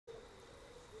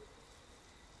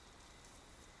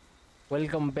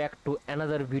Welcome back to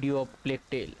another video of Plague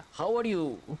Tale. How are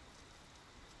you?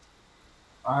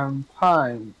 I'm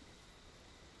fine.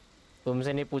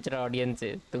 तुमसे नहीं पूछ रहा audience से,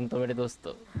 तुम तो मेरे दोस्त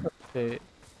हो.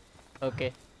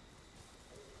 ओके,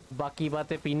 बाकी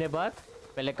बातें पीने बाद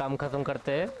पहले काम खत्म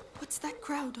करते हैं. What's that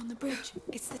crowd on the bridge?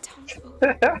 It's the townsfolk.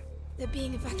 They're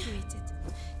being evacuated.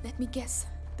 Let me guess.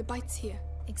 The bite's here.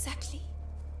 Exactly.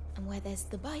 And where there's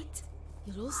the bite,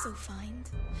 you'll also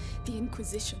find the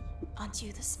Inquisition. Aren't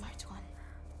you the smart one?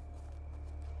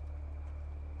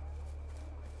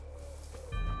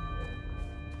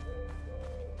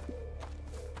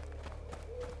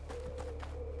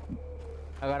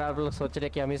 अगर आप लोग सोच रहे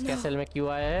कि हम इस castle में क्यों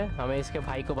आए हैं, हमें इसके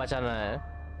भाई को बचाना है.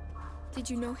 Did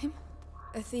you know him?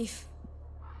 A thief.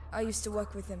 I used to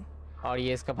work with him. और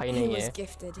ये इसका भाई He नहीं was है.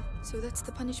 gifted. So that's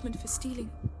the punishment for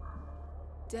stealing.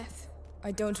 Death.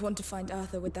 I don't want to find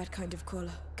Arthur with that kind of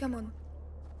collar. Come on.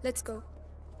 Let's go.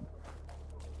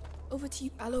 Over to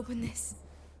you. I'll open this.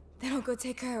 Then I'll go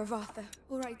take care of Arthur.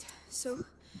 All right. So,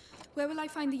 where will I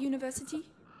find the university?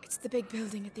 It's the big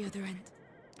building at the other end.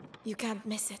 You can't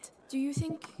miss it. Do you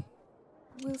think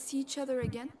we'll see each other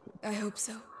again? I hope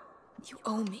so. You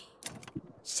owe me.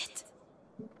 Shit.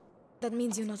 That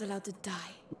means you're not allowed to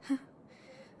die.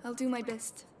 I'll do my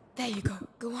best. There you go.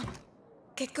 Go on.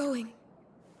 Get going.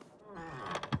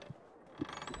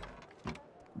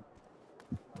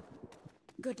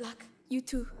 Good luck. You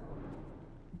too.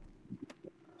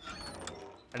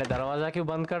 अरे दरवाजा क्यों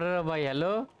बंद कर रहे हो भाई?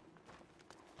 Hello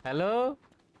hello.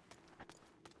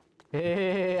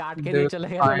 आठ के नहीं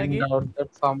चलेगा लगी. Find out that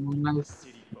someone has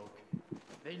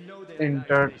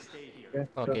entered.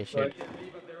 Okay, shit.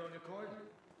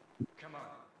 Come on,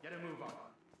 get a move on.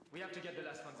 We have to get the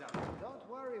last ones out. Don't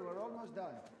worry, we're almost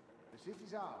done. The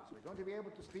city's ours. We're going to be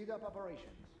able to speed up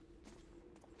operations.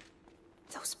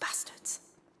 Those bastards.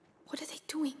 What are they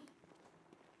doing?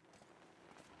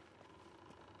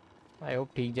 I hope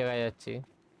ठीक जगह जाच्छी.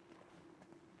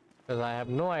 Because I have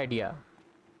no idea.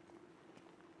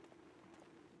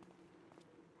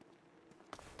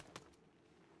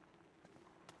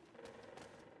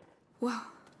 Wow.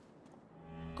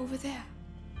 Over there.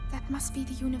 That must be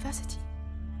the university.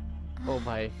 Oh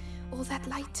bhai. All that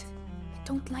light. I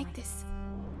don't like this.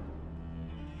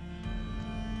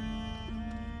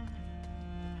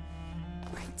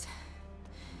 Right.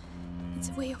 It's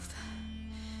a way off.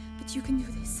 But you can do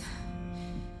this.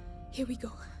 Here we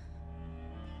go.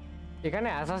 এখানে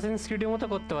Assassin's ক্রিডের মতো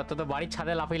করতে পারতো তো, বাড়ির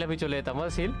ছাদে লাফিয়ে লাফিয়ে চলে যেতাম.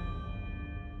 Seal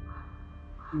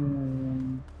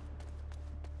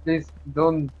Please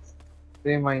don't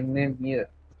say my name here.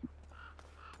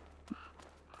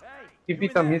 Hey, Keep you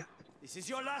it in a there? mist. This is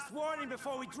your last warning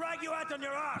before we drag you out on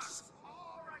your arse.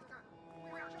 All right then.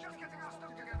 We're just getting our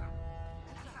stuff together.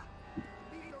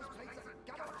 Leave those plates and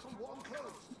gather up some warm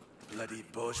clothes. Bloody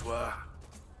bourgeois.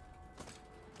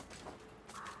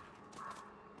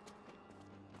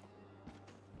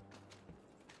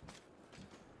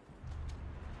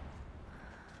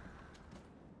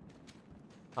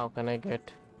 How can I get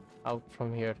out from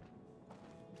here?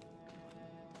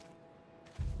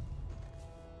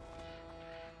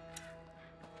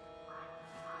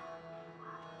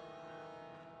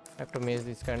 I have to maze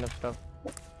this kind of stuff.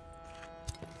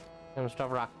 Some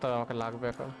stuff রাখতে হবে, আমাকে লাগবে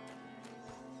এখন.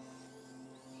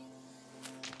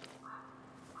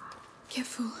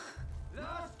 Careful.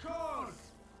 Last call!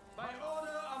 By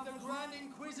order of the Grand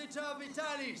Inquisitor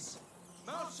Vitalis,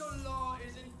 martial law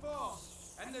is in force,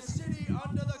 and the city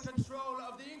under the control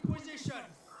of the Inquisition.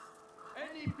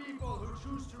 Any people who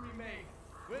choose to remain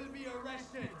will be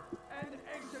arrested and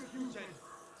executed.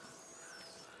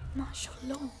 Martial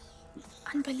law.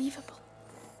 Unbelievable.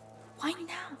 Why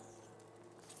now?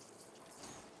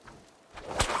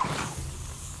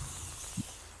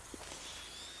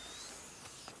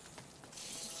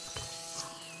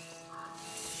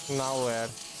 Now where?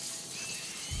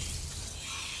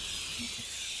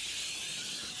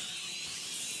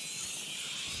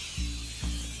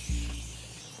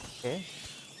 Okay.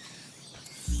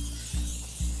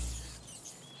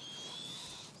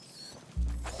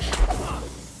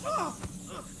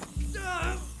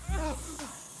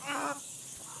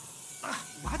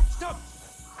 What? Stop!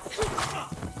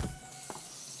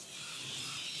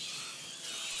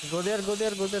 Go there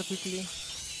quickly.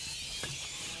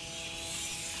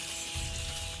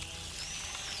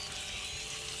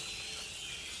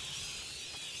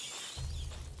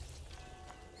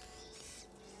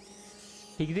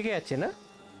 ঠিক দিকে যাচ্ছে না?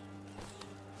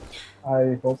 I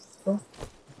hope so.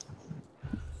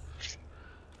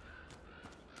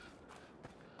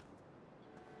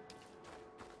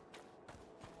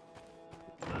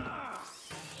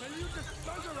 Will you just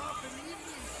bugger off and leave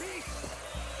me in peace?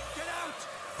 Get out!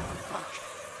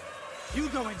 You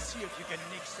go and see if you can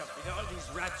nick stuff with all these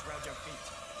rats around your feet.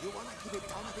 You wanna keep it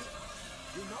down a bit?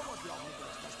 You know what your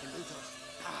Nicholas does to looters.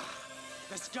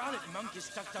 The Scarlet Monk is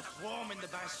tucked up warm in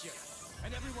the bastion,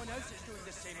 and everyone else is doing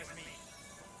the same as me.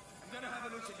 I'm gonna have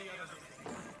a look at the other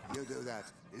buildings. You do that.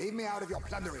 Leave me out of your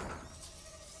plundering.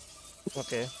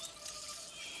 Okay.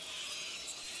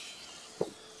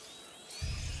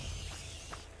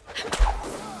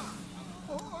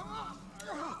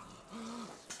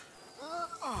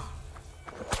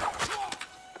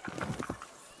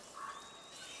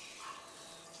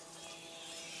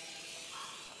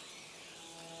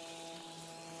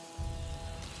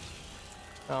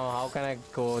 Oh, how can I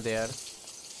go there?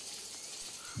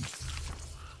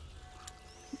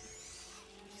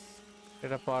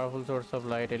 Get a powerful source of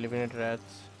light, eliminate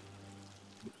rats.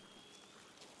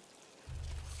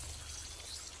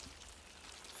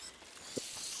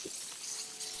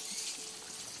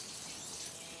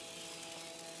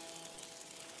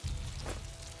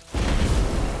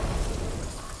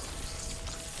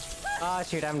 Ah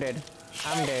shit, I'm dead.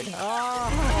 I'm dead.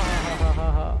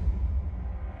 Ah.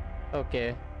 Okay.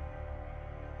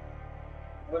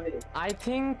 I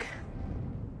think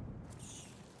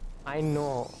I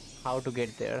know how to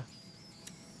get there.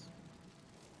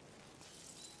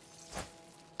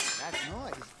 That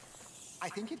noise. I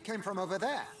think it came from over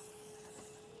there.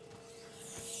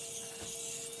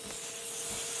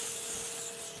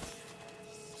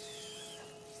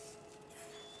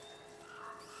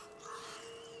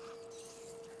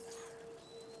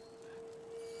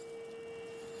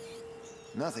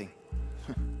 Nothing.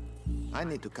 I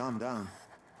need to calm down.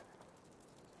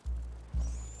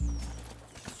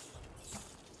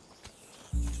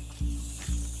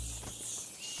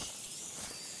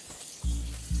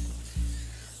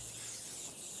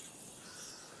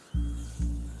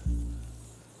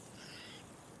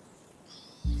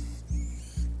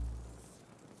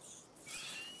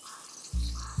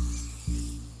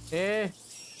 Hey.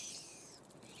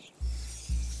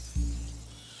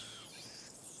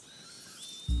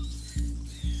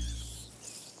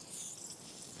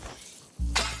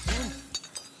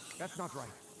 That's not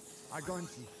right. I'll go and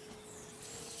see.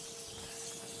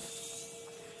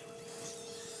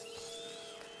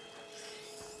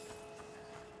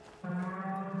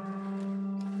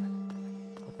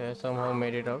 Okay, somehow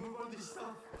made it out.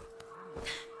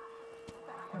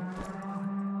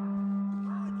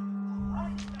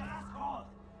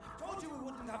 Told you we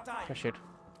wouldn't have time. Oh shit.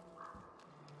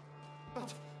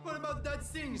 But what about dead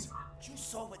things? You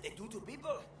saw what they do to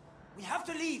people? We have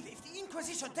to leave. If the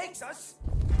Inquisition takes us...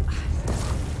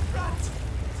 Rat!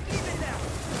 Leave it there!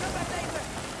 Come back later!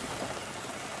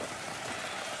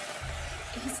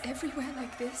 He's everywhere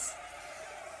like this.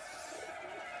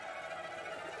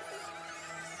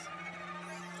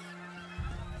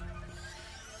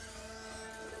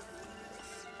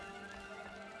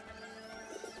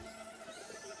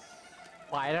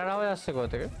 পায়রার আওয়াজ আসছে কোথা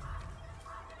থেকে?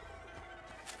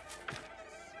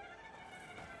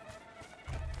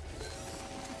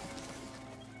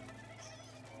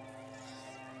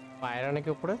 পায়রা নাকি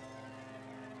উপরে?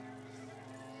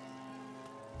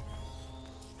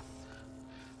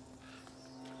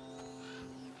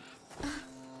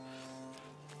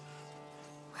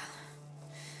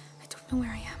 I don't know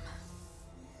where I am.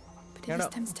 But at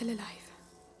least I'm still alive.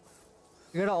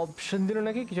 এটা option দিল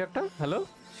নাকি কিছু একটা? হ্যালো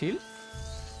শিল?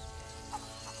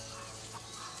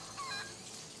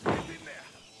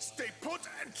 Stay put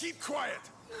and keep quiet.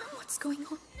 What's going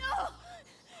on? No!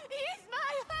 He's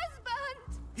my husband!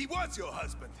 He was your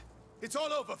husband. It's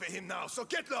all over for him now, so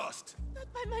get lost. Not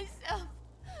by myself.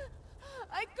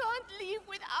 I can't leave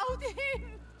without him.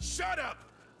 Shut up!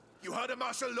 You heard of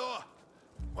martial law?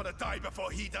 Wanna die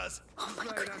before he does? Oh my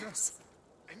goodness.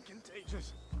 And contagious.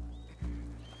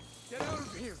 Get out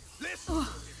of here. Listen!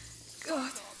 Oh,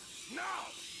 God. Now!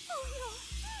 Oh no,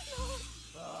 no.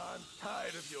 I'm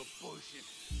tired of your bullshit.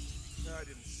 I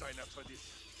didn't sign up for this.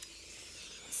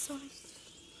 Sorry.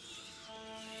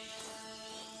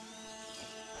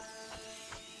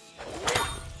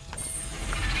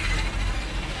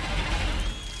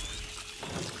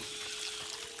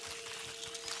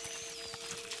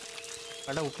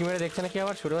 একটা উকি মেরে দেখছে নাকি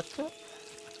আবার শুরু হচ্ছে?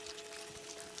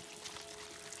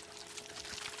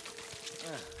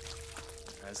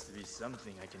 Has to be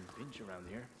something I can pinch around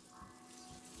here.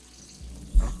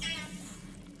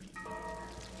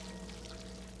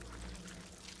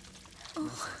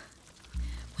 Oh,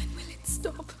 when will it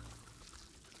stop?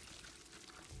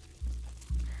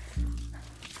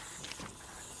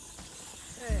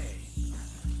 Hey,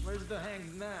 where's the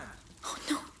hanged man? Oh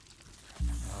no.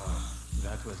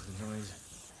 That was the noise.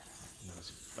 Those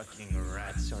fucking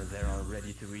rats are there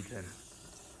already to eat them.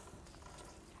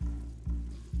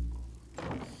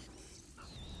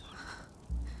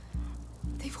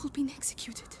 They've all been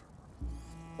executed.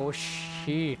 Oh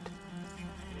shit.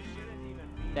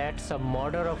 That's a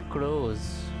murder of crows.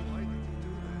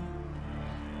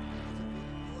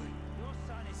 Your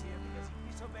son is here because he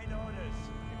disobeyed orders.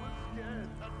 He was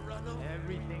scared and ran off.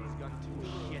 Everything's gone to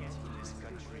shit in this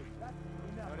country.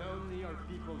 Not only are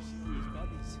people stealing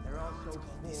bodies, they're also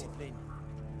poor. Discipline.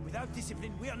 Without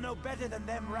discipline, we are no better than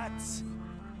them rats.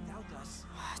 Without us.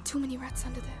 Too many rats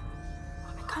under there.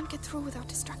 I can't get through without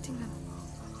distracting them.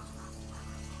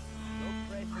 Go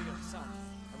pray for your son.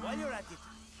 And while you're at it,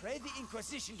 pray the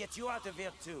Inquisition gets you out of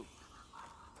here too.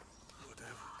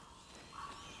 Whatever.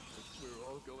 We're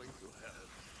all going to hell.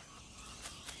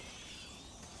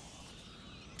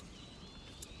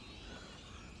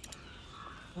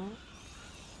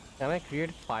 Can I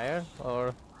create fire or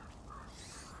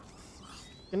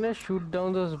can I shoot down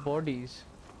those bodies?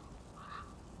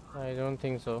 I don't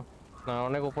think so. না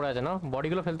অনেক উপরে আছে না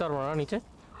বডিগুলো ফেলতে পারবো না নিচে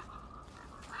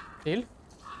hill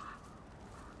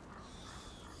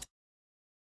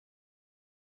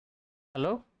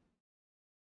hello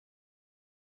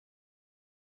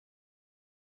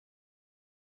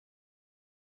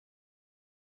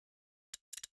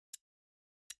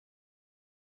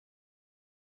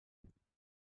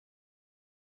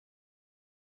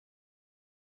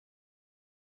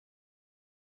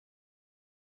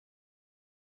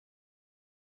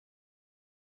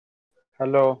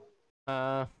hello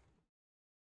আহ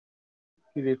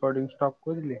কি রেকর্ডিং স্টপ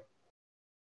করে দিলি?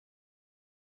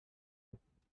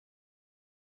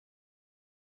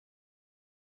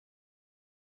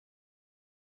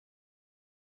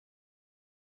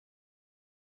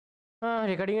 হ্যাঁ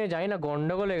রেকর্ডিং এ যাই না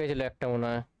গন্ডগোল হয়ে গেছিল একটা মনে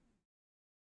হয়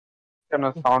কেন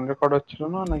সাউন্ড রেকর্ড হচ্ছিল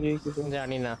না নাকি কিছু?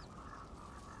 জানি না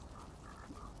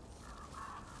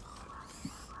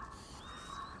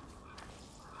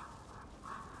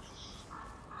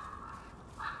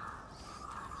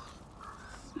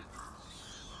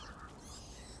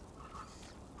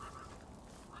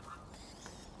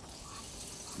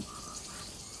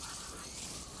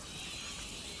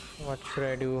What should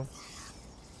I do?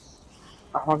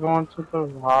 আমাকে মনে হচ্ছে তোর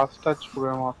ভাসটা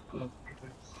ছুঁড়ে মারতে লাগবে।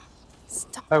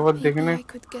 Stop. একবার দেখে নে। Maybe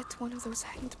I could get one of those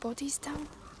hanged bodies down.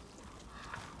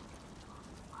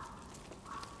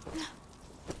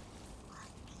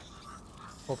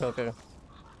 Okay, okay.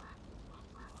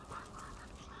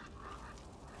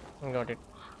 Got it.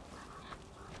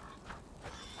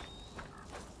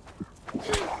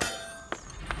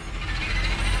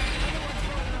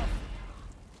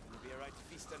 You'll be alright to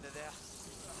feast under there.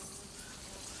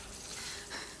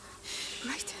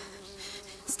 Right.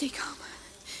 Stay calm.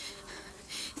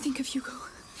 Think of Hugo.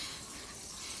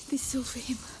 This is all for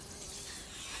him.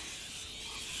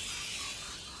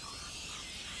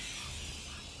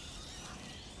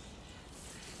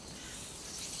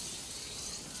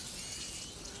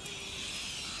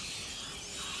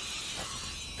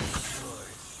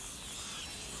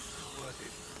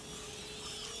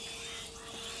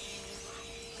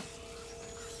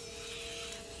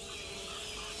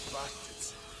 Bastards.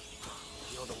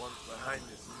 You're the ones behind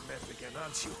this mess again,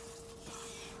 aren't you?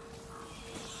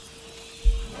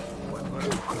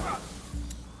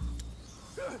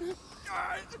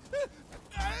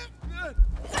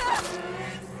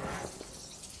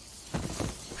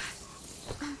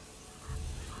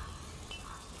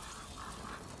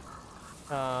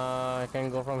 I can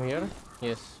go from here.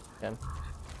 Yes, can.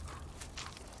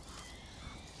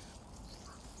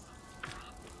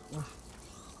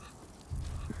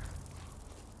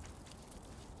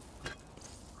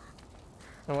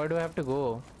 And where do I have to go?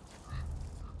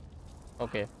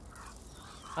 Okay.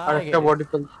 আরেকটা body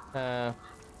fail.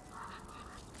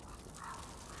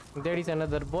 There is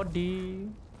another body.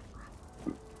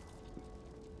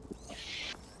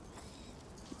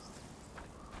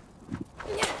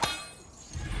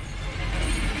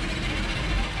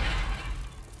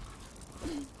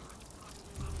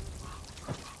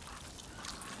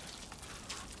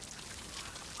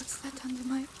 What's that under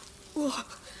my... Whoa.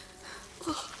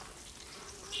 Oh.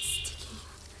 Sticky.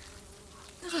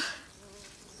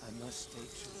 I must stay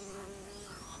true.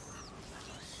 I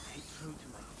must stay true to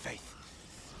my faith.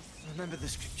 Remember the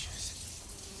scriptures.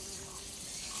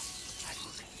 I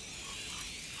will.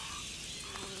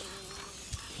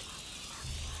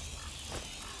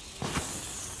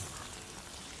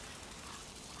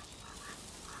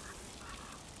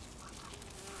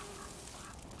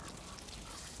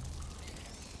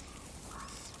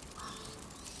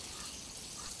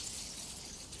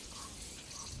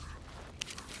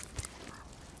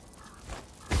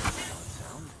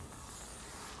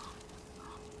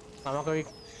 আমাকে ওই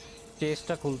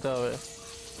চেস্টটা খুলতে হবে।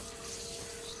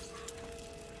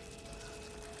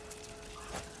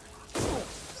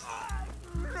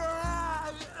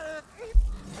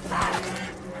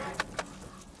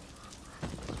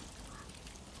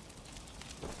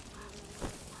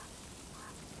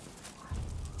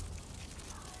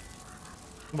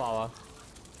 বাবা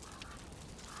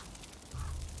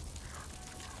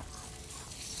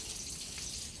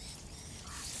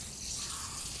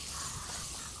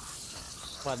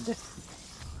বাদ দে,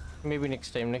 maybe next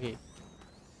time নাকি?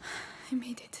 I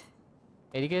made it.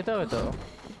 এদিকে যেতে হবে তো।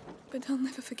 But I'll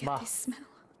never forget Bah. this smell.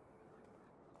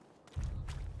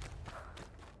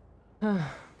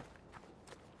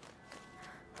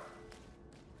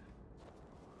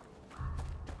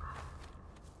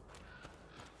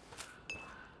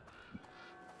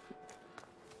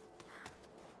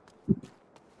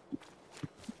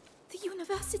 The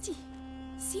university.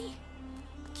 See?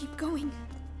 Keep going.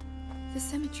 The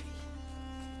cemetery.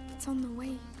 It's on the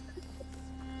way.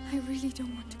 I really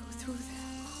don't want to go through there.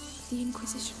 The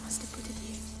Inquisition must have put it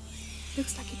here.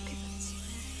 Looks like it pivots.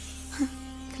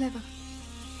 Clever.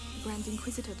 The Grand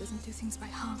Inquisitor doesn't do things by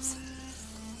halves.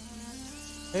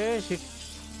 Hey, shit.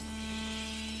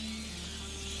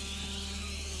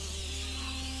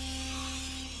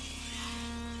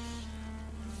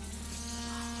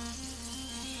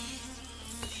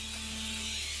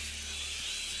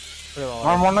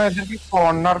 আমার মনে হয় এদেরকে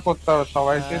corner করতে হবে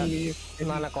সবাইকে নিয়ে।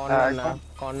 না না কর্নার না,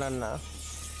 কর্নার না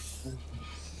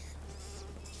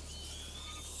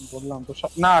বললাম তো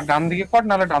না, ডান দিকে কর,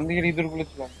 নাহলে ডান দিকের ইঁদুর গুলো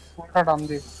ছিল পুরোটা ডান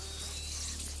দিকে।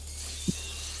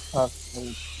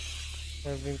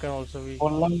 Everything can also be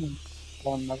বললাম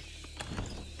কর্নার।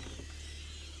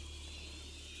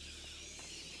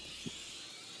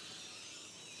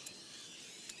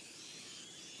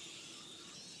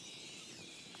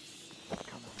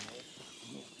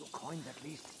 At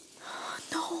least.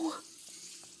 No.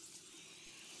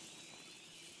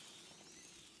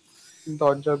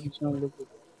 দরজার পিছনে লেগে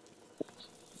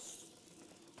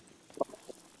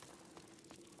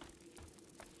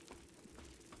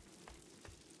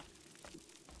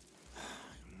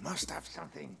Must have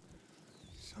something.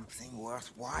 Something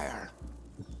worthwhile.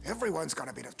 Everyone's got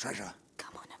a bit of treasure.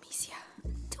 Come on, Amicia.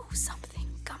 Do something.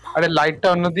 Come on. আরে লাইটটা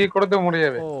অন্যদিকে করে তো মরে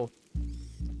যাবে। ও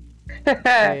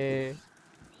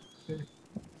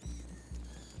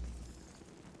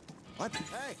What?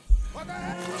 Hey! What the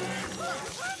heck?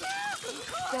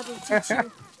 Devil teach you.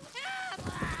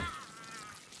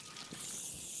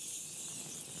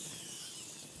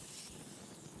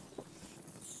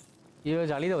 ये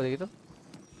জ্বালিয়ে দেবো দেখি তো।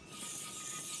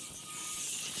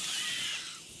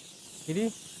 কিরি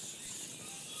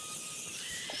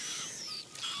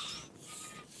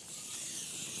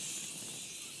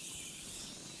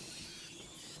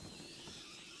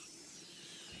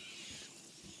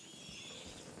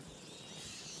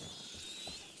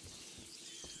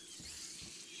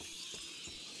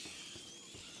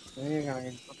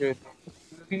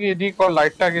এদিকে কর,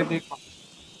 লাইটটা আগে এদিকে কর।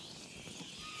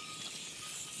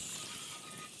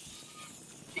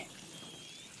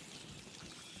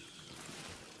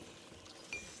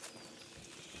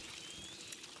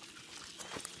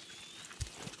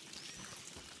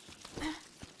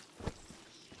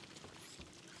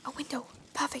 A window.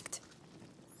 Perfect.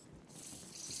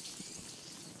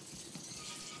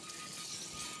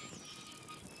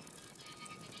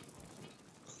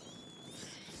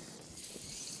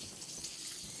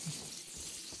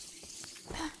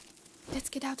 Let's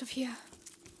get out of here.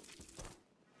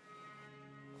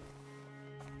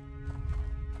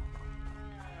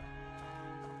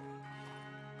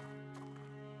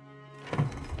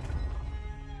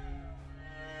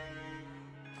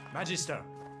 Magister,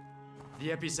 the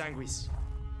Episanguis.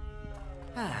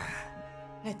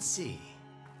 Let's see.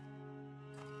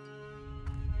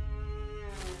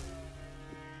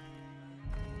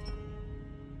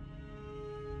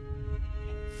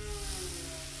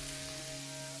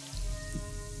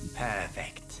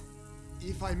 Perfect.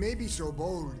 If I may be so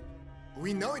bold, we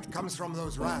know it comes from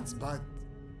those rats, but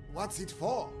what's it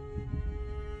for?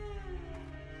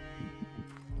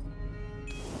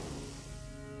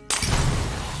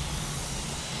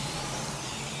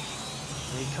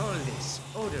 We call this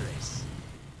odorous.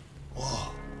 Whoa.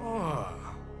 Oh.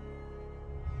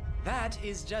 That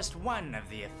is just one of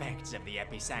the effects of the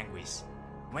Episanguis,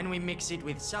 when we mix it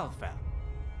with sulfur.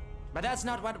 But that's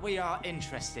not what we are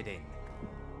interested in.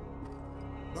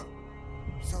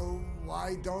 So why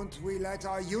don't we let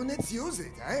our units use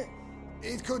it, eh?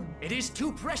 It could... It is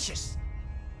too precious.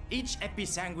 Each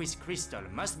Episanguis crystal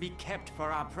must be kept for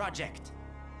our project,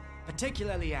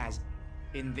 particularly as,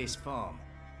 in this form,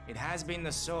 It has been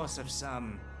the source of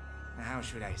some, how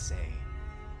should I say,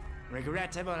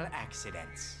 regrettable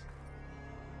accidents.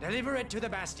 Deliver it to the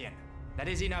Bastion. That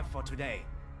is enough for today.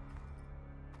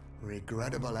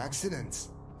 Regrettable accidents?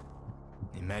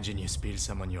 Imagine you spill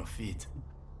some on your feet.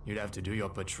 You'd have to do your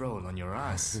patrol on your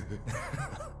ass.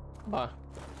 Ah.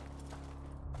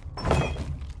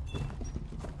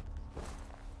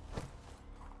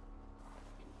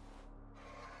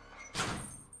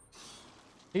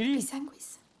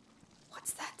 Bisanguis?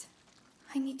 What's that?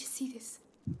 I need to see this.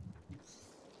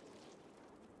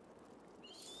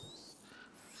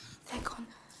 They're gone.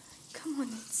 Come on,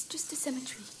 it's just a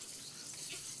cemetery.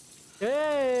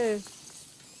 Hey!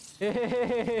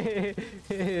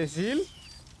 Seal?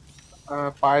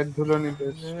 পায়ের ধুলো নিতে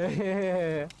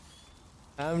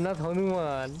I'm not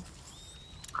Hanuman.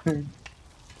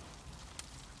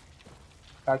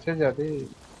 কাছে যা রে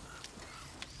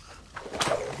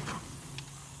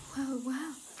Wow,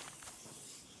 wow.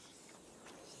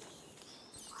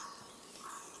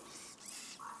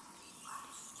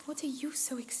 What are you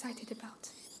so excited about?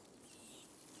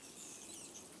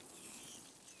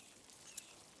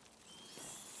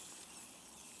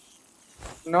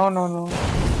 No, no, no.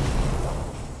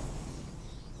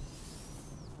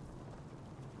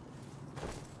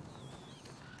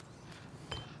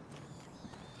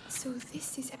 So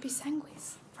this is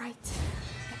Episanguis, right?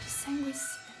 Episanguis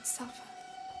and sulfur.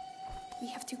 We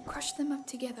have to crush them up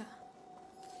together.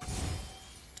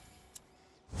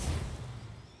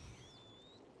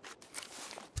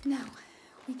 Now,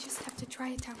 we just have to try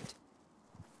it out.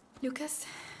 Lucas,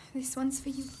 this one's for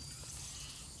you.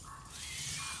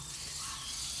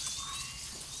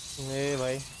 Hey,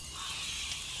 bhai.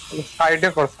 সাইডে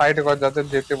কর যাতে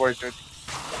যেতে পারি তুই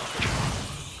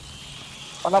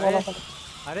পালা পালা পালা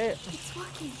আরে It's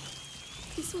working.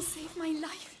 This will save my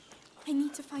life. I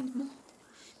need to find more.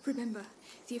 Remember,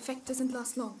 the effect doesn't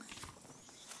last long.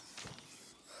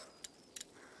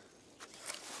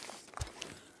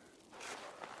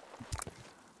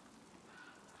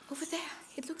 Over there,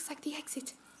 it looks like the exit.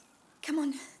 Come on,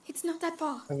 it's not that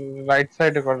far. Right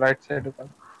সাইডে কর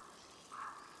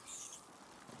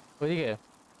ওইদিকে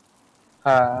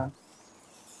হ্যাঁ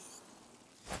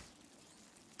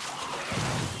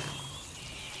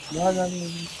The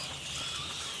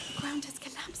ground has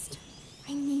collapsed.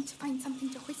 I need to find something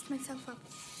to hoist myself up.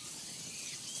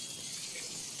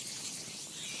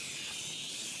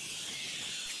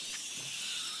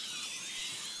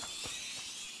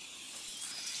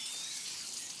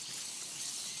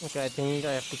 Okay, I think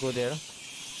I have to go there.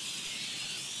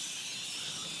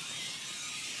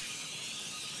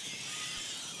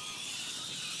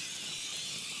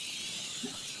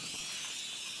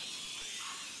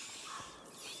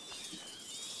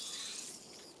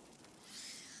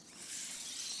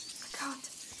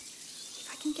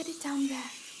 Get it down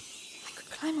there. I could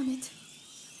climb on it.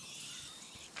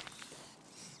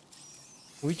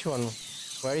 Which one?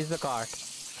 Where is the cart?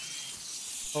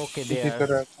 Okay,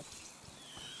 there.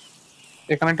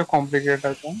 এখানে একটু complicated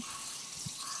আছে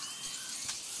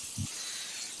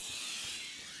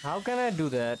How can I do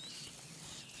that?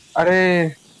 আরে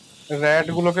rat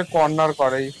গুলোকে corner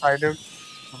করে এই সাইডে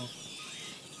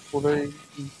পুরো এই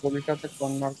গলিটাতে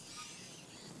কর্নার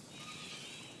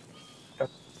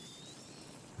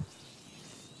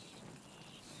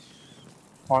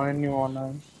হয়নি মনে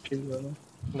হয় ঠিকভাবে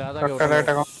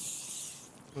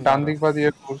ডান দিক বা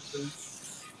দিয়ে করছে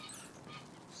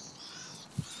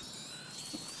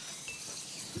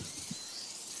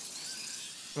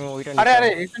আরে আরে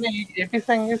এখানে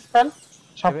এপিসেঙ্গিস ফেল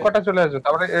সবকটা চলে আসবে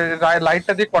তারপরে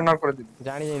লাইটটা দিয়ে কর্নার করে দিবি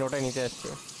জানি জানি ওটা নিচে আসছে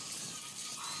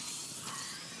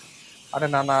আরে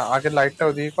না না আগে লাইটটা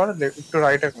ওদিকে কর একটু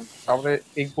রাইটে কর তারপরে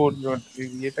এই বোর্ড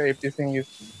এটা এপিসেঙ্গিস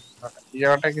এই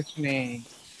জায়গাটা কিছু নেই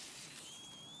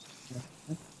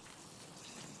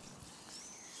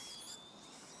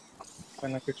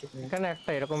এখানে একটা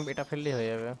এরকম এটা ফেললেই হয়ে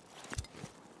যাবে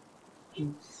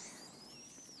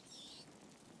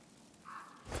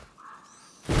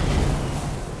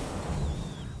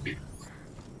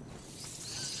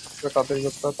তাড়াতাড়ি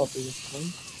করতে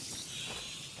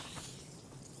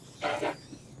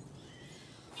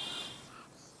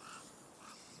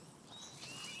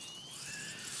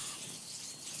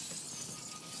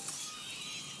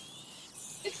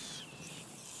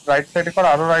রাইট সাইডে কর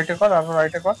আরো রাইটে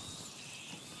কর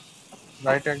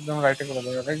রাইট একদম রাইটে করে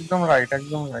দাও একদম রাইট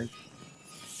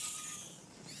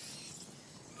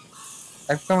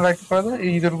করে দাও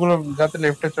এই ইঁদুরগুলো যাতে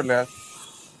লেফটে চলে আসে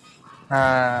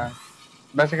হ্যাঁ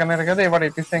ব্যাস এখানে রেখে দে এবার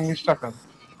এপিসেঙ্গিসটা ফেল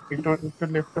একটু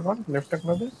লেফটে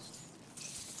করে দে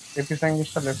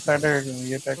এপিসেঙ্গিসটা লেফট সাইডে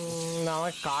ইয়েটা না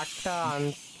আমার কার্ডটা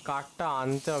কাঠটা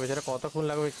আনতে হবে, সেটা কতক্ষণ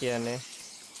লাগবে কে জানে।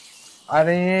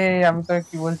 আরে আমি তো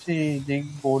কি বলছি, যে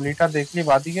গলিটা দেখলি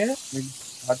বাদিকে, ওই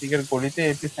বাদিকের গলিতে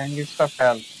এপি স্যাঙ্গিসটা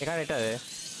ফেল। এখানে এটাতে?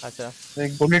 আচ্ছা এই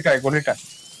গলিটা,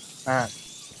 হ্যাঁ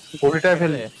গলিটায়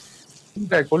ফেল,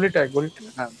 এটাতে? গলিটায়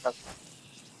হ্যাঁ ব্যাস।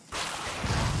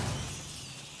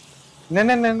 নে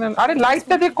নে নে নে, আরে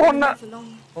লাইটটা দিয়ে কর না।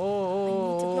 ও ও I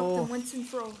need to block O them once and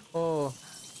for all. ও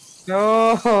ও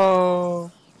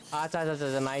আচ্ছা আচ্ছা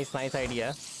আচ্ছা, nice nice idea,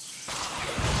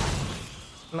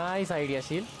 nice idea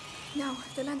শিল। Now,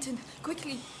 the lantern,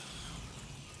 quickly.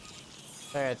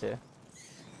 হয়ে গেছে।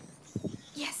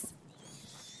 Yes.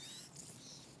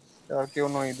 আর কেউ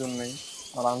নয়, ইঁদুর নেই,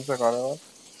 আরামসে করে।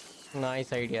 Nice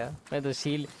idea. এই তো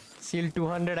শিল, শিল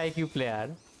 200 IQ player.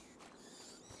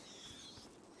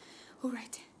 All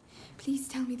right. Please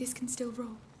tell me this can still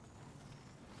roll.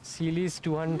 Seal is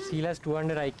 200. Seal has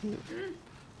 200 IQ.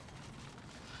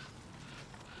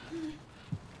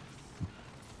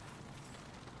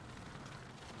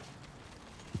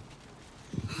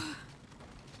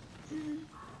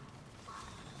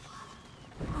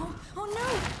 Oh no!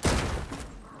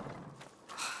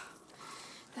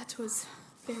 That was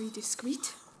very discreet.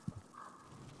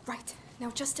 Right, now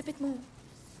just a bit more.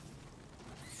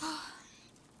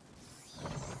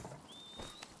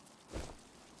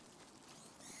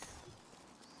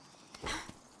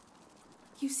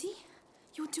 You see?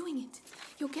 You're doing it.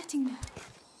 You're getting there.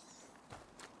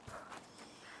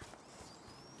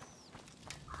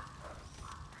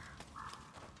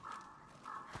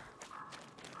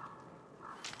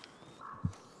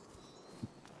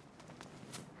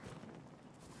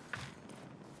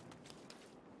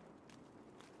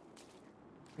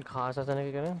 ঘাস আছে নাকি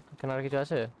এখানে? এখানে আর কিছু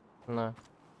আছে? না।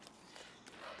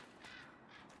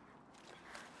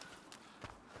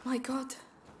 My God,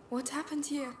 what happened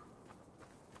here?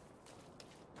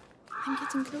 I'm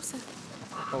getting closer.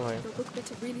 ও ভাই। The book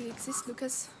better really exist,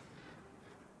 Lucas.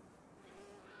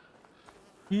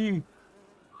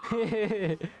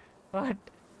 What?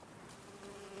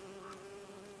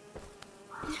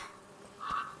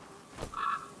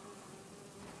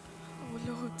 Oh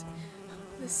Lord,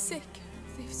 the sick.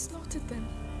 They've slaughtered them.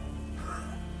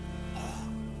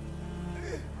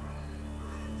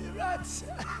 The rats!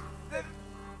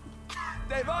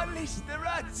 They've unleashed the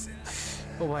rats!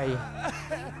 Oh bhai.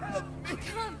 I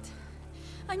can't.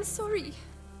 I'm sorry.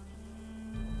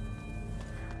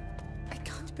 I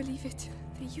can't believe it.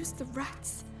 They used the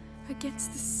rats against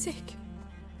the sick.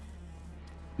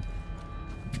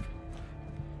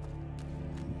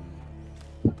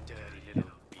 Dirty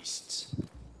little beasts.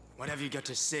 What have you got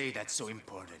to say that's so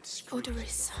important?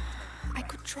 Odorous. I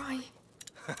could try.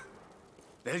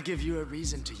 They'll give you a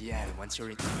reason to yell once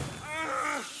you're in.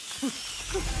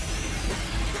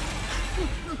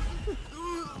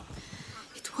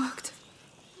 It worked.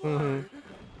 Right.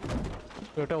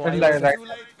 Too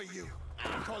late for you.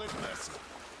 Call it mercy.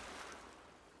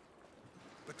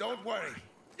 But don't worry.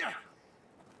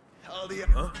 All the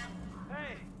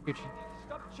Hey, Good.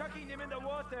 stop chucking them in the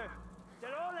water.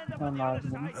 They'll all end up on the other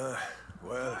side.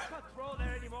 well, Can't throw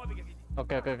there anymore because it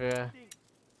Okay, okay, okay.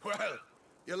 well,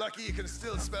 you're lucky you can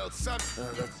still smell sun.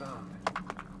 That sound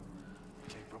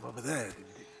came from over there,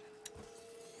 didn't it?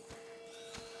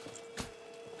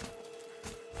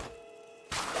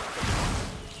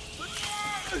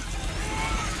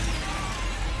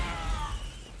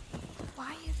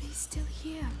 Why are they still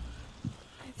here?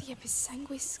 The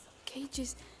Episanguis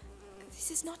cages. This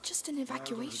is not just an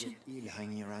evacuation. Eel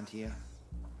hanging around here.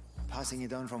 Passing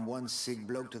it on from one sick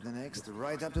bloke to the next,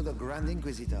 right up to the Grand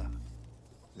Inquisitor.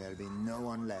 There'll be no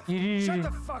one left. Shut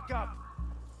the fuck up!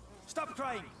 Stop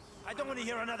crying! I don't want to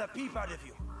hear another peep out of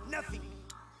you. Nothing!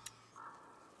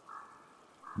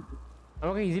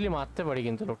 আমাকে easily মারতে পারি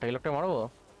কিন্তু লোকটা মারবো?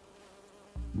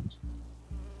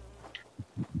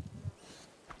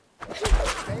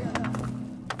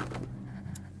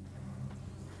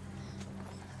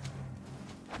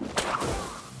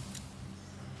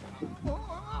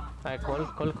 হ্যাঁ খোল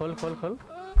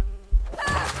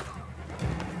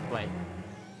ভাই।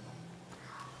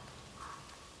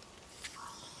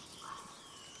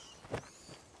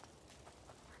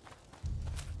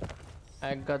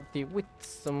 I got the wits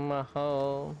somehow.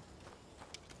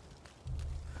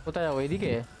 কোথায় যাবো?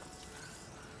 এদিকে?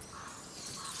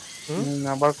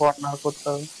 আবার কর্নার করতে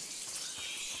হবে।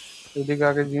 এদিকে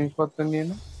আগে জিনিসপত্র নিয়ে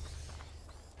না।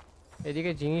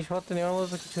 এদিকে জিনিসপত্র নেওয়ার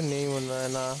মতো কিছু নেই মনে হয়।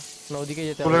 না না, ওদিকে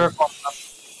যেতে হবে।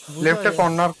 লেফটে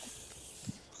কর্নার,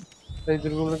 এই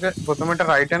দুগুলোকে প্রথমে একটা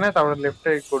রাইটে নে, তারপরে লেফটে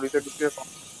এই গলিতে ঢুকিয়ে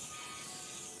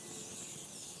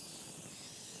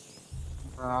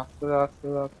আস্তে আস্তে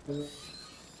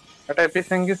একটা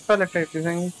এপিসেঙ্গিস ফেল, একটা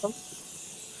এপিসেঙ্গিস ফেল।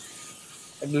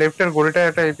 লেফটের গোড়েটা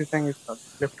একটা এপিসেং স্টার,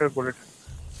 লেফটের গোড়েটা।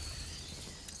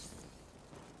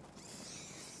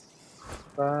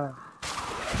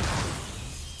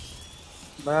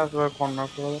 ব্যাস এবার কর্নার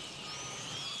করে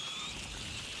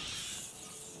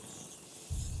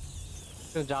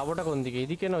যাবোটা কোন দিকে,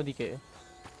 এদিকে না ওদিকে?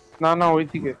 না না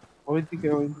ওইদিকে ওইদিকে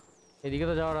ওইদিকে। এদিকে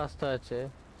তো যাওয়ার রাস্তা আছে।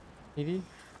 ইরি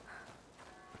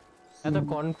এত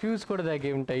কনফিউজ করে দেয়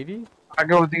গেমটা। ইরি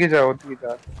আগে ওদিকে যাও, ওদিকে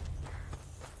যাও।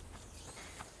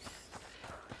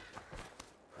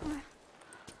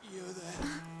 You there?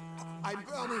 I'm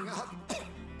burning up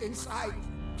inside.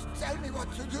 Tell me what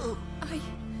to do.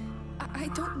 I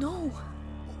don't know.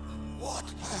 What?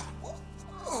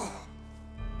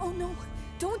 Oh no,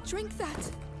 don't drink that.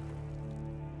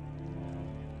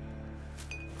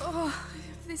 Oh,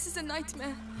 this is a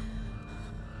nightmare.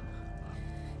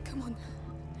 Come on,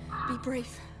 be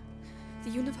brave.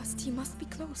 The university must be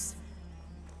close.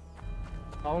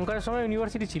 অহংকারের সময়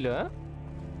university ছিল, হ্যাঁ?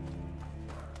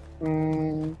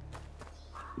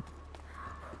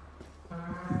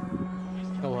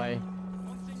 ও ভাই,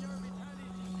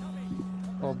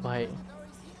 ও ভাই।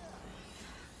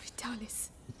 Vitalis,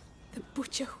 the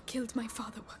butcher who killed my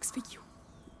father works for you.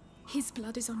 His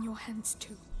blood is on your hands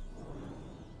too.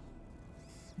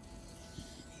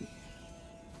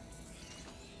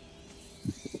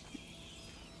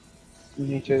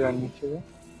 নিচে যা, নিচে যা,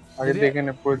 আগে দেখে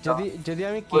নে। যদি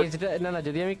আমি কেজটা না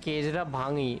যদি আমি কেজটা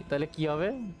ভাঙি তাহলে কি হবে?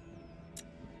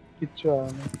 কিচ্ছু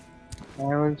হবে না।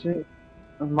 আমি বলছি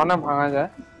মানে ভাঙা যায়।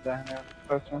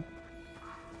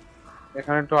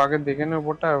 এখানে একটু আগে দেখে নে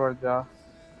উপরটা, এবার যা।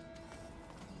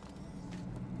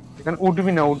 এখানে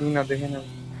উঠবি না দেখে নে।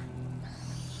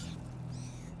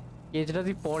 কেজটা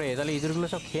যদি পড়ে তাহলে ইঁদুরগুলো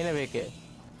সব খেয়ে নেবে কে?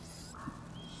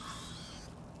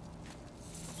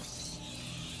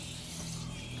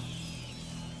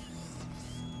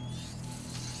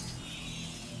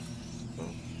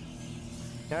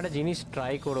 একটা জিনিস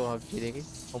ট্রাই করো ভাবছি, দেখি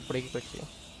উপরে কি করছি।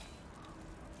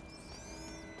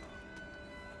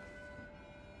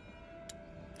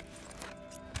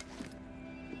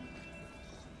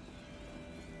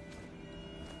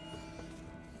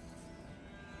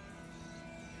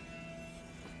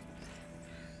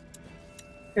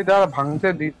 এই দাঁড়া, ভাঙতে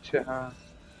দিচ্ছে। হ্যাঁ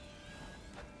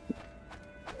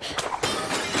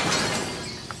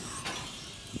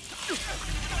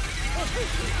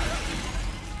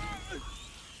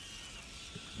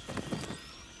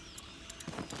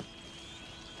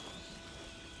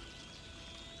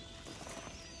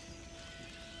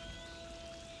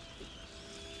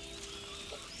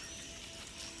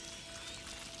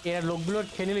এরা লোকগুলো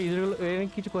খেয়ে নিলে ইঁদুরগুলো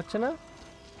কিছু করছে না?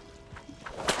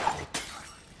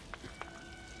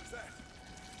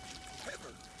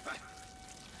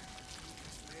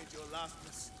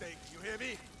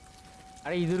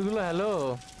 আরে ইঁদুরগুলো হ্যালো,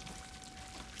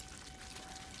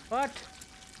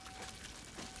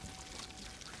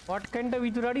 what kind of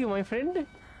ইঁদুর are you, my friend?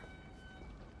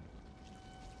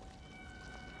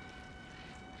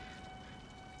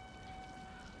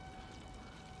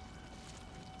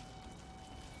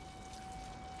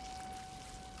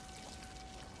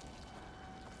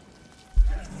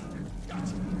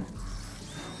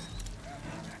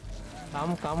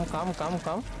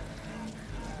 Come.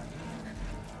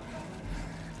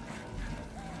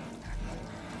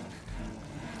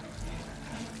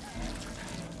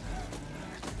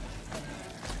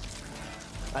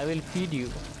 I will feed you.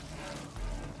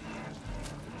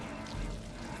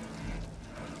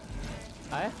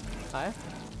 আয়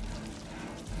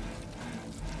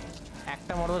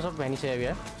একটা মরবো, সব ভ্যানিশ হয়ে যাবে।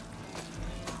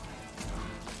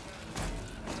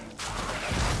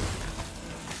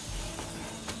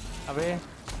 আবে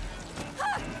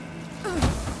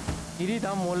দিদি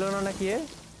দাম মরলো না নাকি?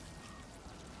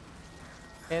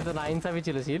 এ তো না ইনসাফই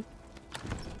ছিল। সিল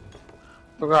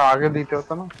তোকে আগে দিতে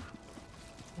হতো না,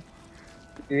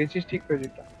 দিয়েছিস ঠিক করে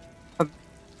দিটা।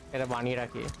 এটা বানিয়ে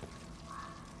রাখি।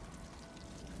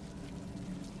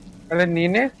 আরে নিয়ে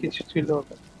নে, কিছু ছিল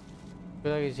ওটা।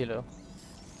 কোথায় গেছিল?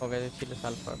 ওকে ছিল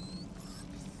সালফার।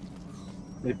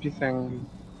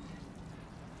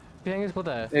 এপিসেঙ্গিস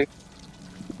কোথায়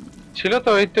ছিল?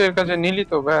 তো এই তো এর কাছে নিলি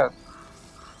তো, ব্যাস।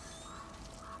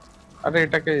 আরে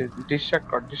এটাকে ডিস্ট্রাক্ট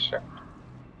কর, distract.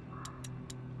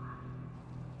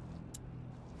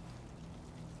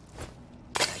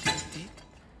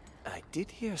 I did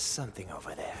hear something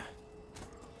over there.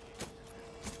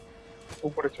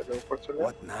 উপরে চলে।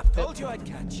 What map? Told you I'd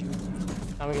catch you.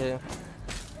 আমি কে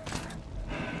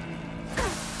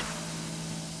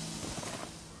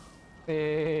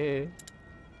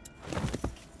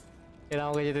এরা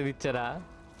আমাকে যেতে দিচ্ছে না,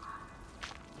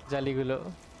 জালিগুলো।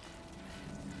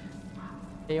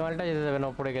 এই মালটা যেতে দেবে না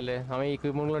উপরে গেলে, আমি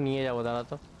ইকুইপমেন্টগুলো নিয়ে যাবো, দাঁড়া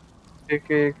তো।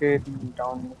 একে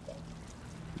ডাউন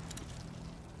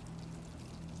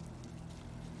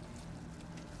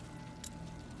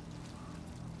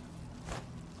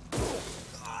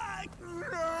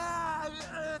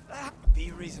Be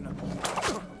reasonable.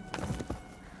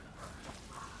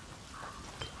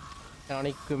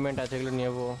 অনেক ইকুইপমেন্ট আছে, এগুলো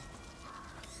নিয়ে যাবো।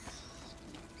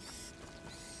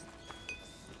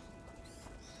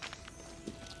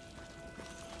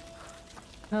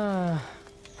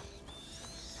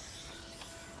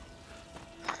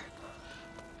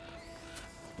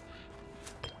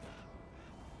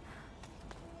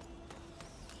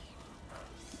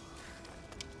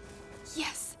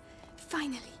 Yes,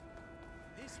 finally.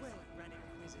 This way, Grand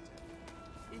Inquisitor.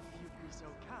 If you'd be so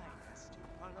kind as to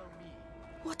follow me.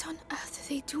 What on earth are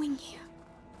they doing here?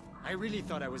 I really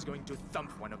thought I was going to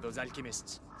thump one of those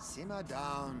alchemists. Simmer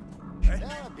down.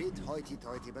 They're a bit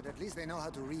hoity-toity, but at least they know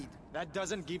how to read. That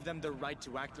doesn't give them the right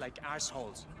to act like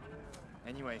assholes.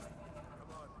 Anyway,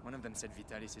 one of them said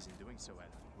Vitalis isn't doing so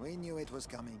well. We knew it was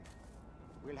coming.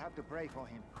 We'll have to pray for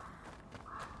him.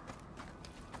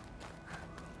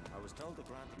 I was told the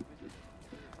Grand Inquisitor.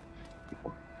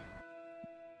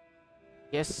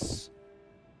 Yes,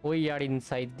 we are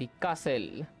inside the castle.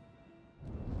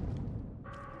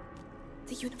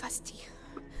 The university.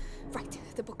 Right,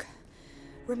 the book.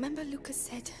 Remember Lucas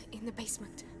said in the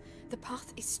basement, the path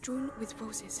is strewn with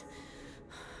roses.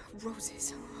 Roses.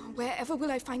 Wherever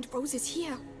will I find roses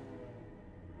here?